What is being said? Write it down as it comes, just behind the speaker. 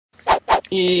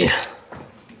Yeah.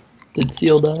 Did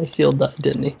Seal die? Seal died,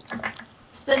 didn't he?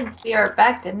 Said be right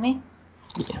back, didn't he?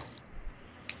 Yeah.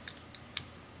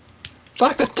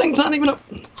 Fuck, this thing's not even up!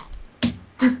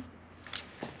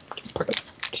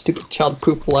 Stupid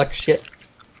child-proof lock shit.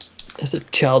 As a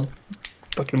child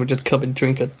fucking would just come and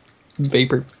drink a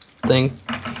vapor thing.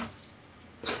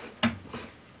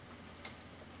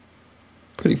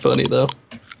 Pretty funny though.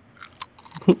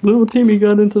 Little Timmy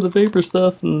got into the vapor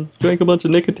stuff and drank a bunch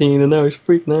of nicotine and now he's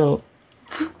freaking out.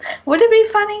 Would it be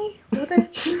funny? Would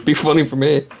it? It'd be funny for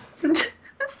me.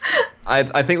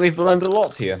 I think we've learned a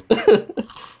lot here. I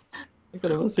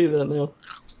kinda wanna see that now.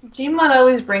 GMod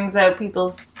always brings out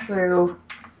people's true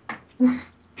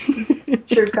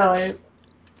colors.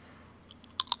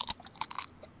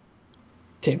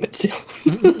 Damn it, Seal.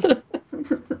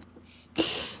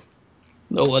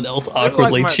 No one else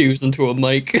awkwardly chews into a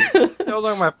mic. That was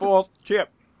like my fourth chip.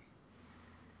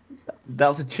 That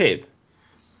was a chip.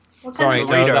 What Sorry,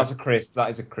 kind of no, that's a crisp. That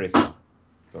is a crisp.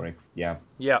 Sorry, yeah.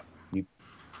 Yeah.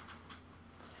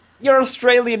 You're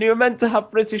Australian, you're meant to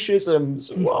have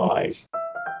Britishisms. Why?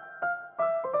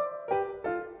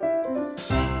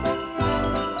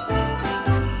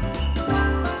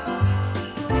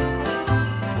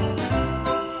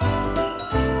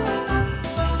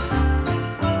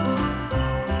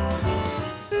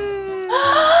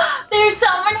 There's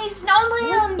so many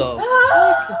snowlands!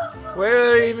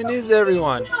 Where even is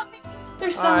everyone?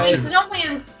 There's so many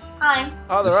snowlands! Hi.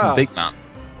 Oh, This there is are. big man.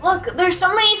 Look, there's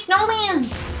so many snowlands!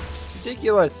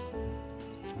 Ridiculous.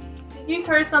 Did you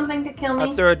throw something to kill I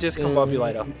me? threw a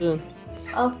discombobulator.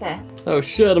 Okay. Oh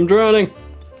shit, I'm drowning!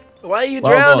 Why are you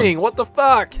Well drowning? What the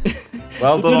fuck?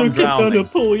 Well done on drowning.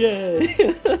 Pool, yay!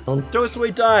 Do a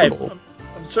sweet dive. I'm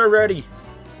so ready.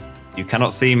 You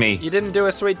cannot see me. You didn't do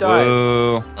a sweet dive.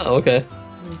 Whoa. Oh, okay.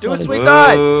 Do a sweet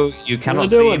dive. Whoa. You cannot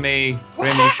What am I see doing? me.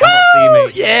 Grim, you cannot see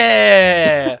me.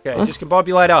 Yeah. Okay,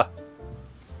 discombobulator.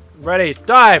 Ready.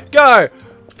 Dive. Go. Woo,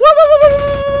 woo, woo,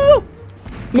 woo,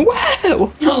 woo.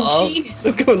 Wow! Oh,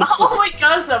 jeez. Oh my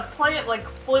gosh, that plant like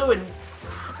flew and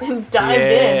dived in.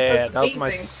 Yeah, that was my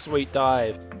amazing. sweet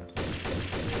dive.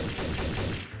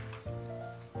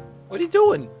 What are you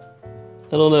doing?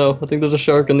 I don't know. I think there's a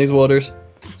shark in these waters.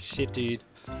 Shit, dude.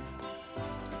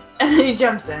 And then he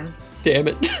jumps in. Damn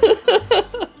it.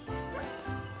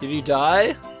 Did you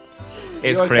die?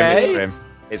 It's You Grim, okay? it's Grim.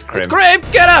 It's Grim. It's Grim!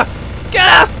 Get her! Get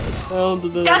her! God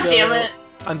God damn it!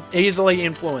 I'm easily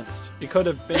influenced. It could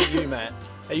have been you, Matt.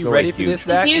 Are you Go ready away, for huge. this,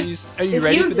 Zach? Are you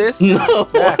ready for this? No,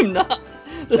 Zach. I'm not.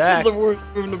 This Zach. is the worst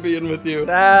room to be in with you.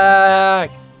 Zach!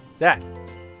 Zach!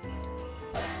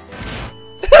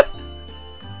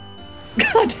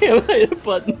 God damn, I hit a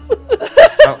button.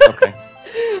 Oh, okay.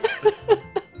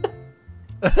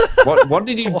 What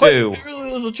did you do? Really,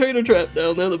 there's a traitor trap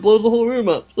down there that blows the whole room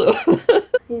up, so...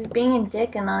 He's being a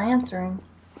dick and not answering.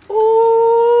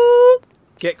 Ooh.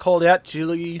 Get called out,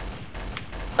 Chili.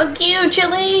 Fuck you,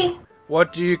 Chili!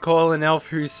 What do you call an elf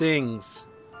who sings?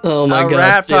 Oh my A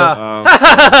god, Seal.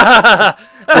 rapper.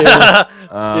 Yeah,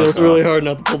 Oh, it's God. really hard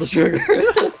not to pull the trigger.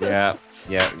 Yeah,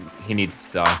 yeah, he needs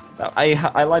to die.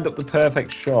 I lined up the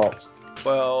perfect shot.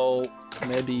 Well,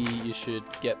 maybe you should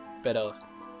get better,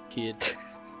 kid.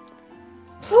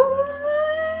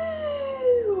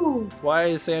 Woo! Why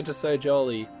is Santa so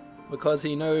jolly? Because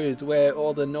he knows where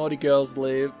all the naughty girls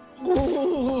live.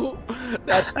 Ooh,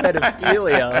 that's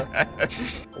pedophilia.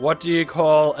 What do you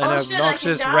call an Oh, shit, I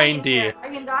obnoxious can die in reindeer? here. I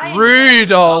can die in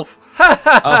Rudolph! Oh,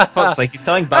 for fuck's sake, he's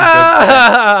telling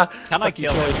bad jokes. Can I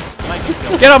kill him? Can I kill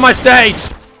him? Get on my stage!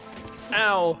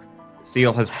 Ow.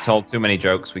 Seal has told too many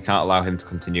jokes. We can't allow him to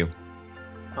continue.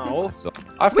 Oh. So,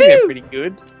 I think they're pretty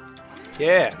good.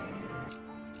 Yeah.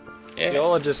 Yeah.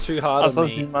 Y'all are just too hard As on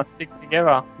long as me. you must stick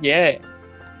together. Yeah.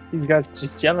 These guys are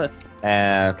just jealous.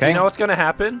 okay. You know what's gonna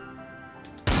happen?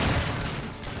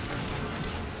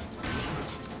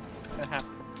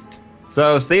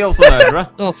 So, Seal's the murderer.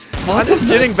 Oh, fuck. I'm just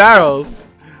hitting barrels.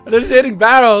 I'm just hitting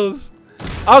barrels.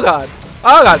 Oh god.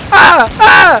 Oh god. Ah!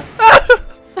 Ah! Ah!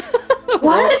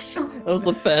 What? That was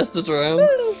the fastest round.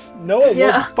 No, it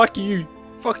Yeah. wasn't. Fuck you.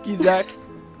 Fuck you, Zach.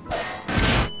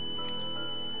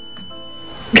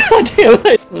 God damn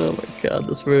it. Oh my god,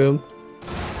 this room.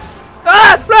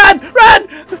 Ah! Run! Run!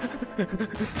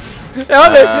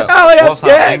 Help me! Help me! I'm what's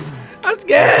scared! happening? I'm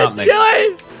scared! happening?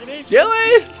 Chili!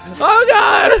 Chili! Oh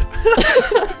god!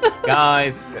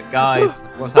 Guys,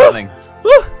 what's happening?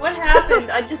 What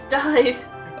happened? I just died.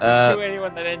 Kill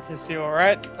anyone that enters Seal,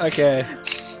 alright? Okay.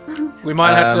 We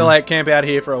might have to like camp out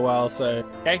here for a while, so.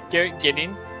 Okay, get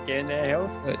in. Get in there,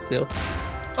 Hills. Alright, Seal.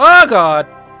 Oh god!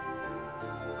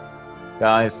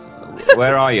 Guys,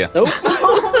 where are you? Nope.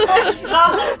 Oh my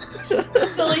god!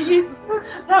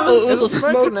 Oh, it was There's a a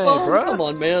smoke smoke grenade, bomb? bro. Come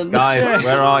on, man. Guys,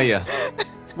 where are you?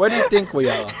 Where do you think we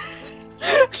are?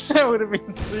 That would have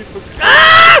been super.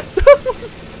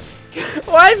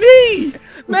 Why me?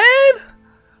 Man!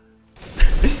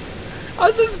 I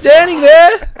was just standing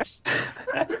there!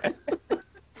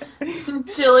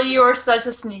 Chili, you are such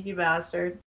a sneaky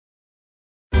bastard.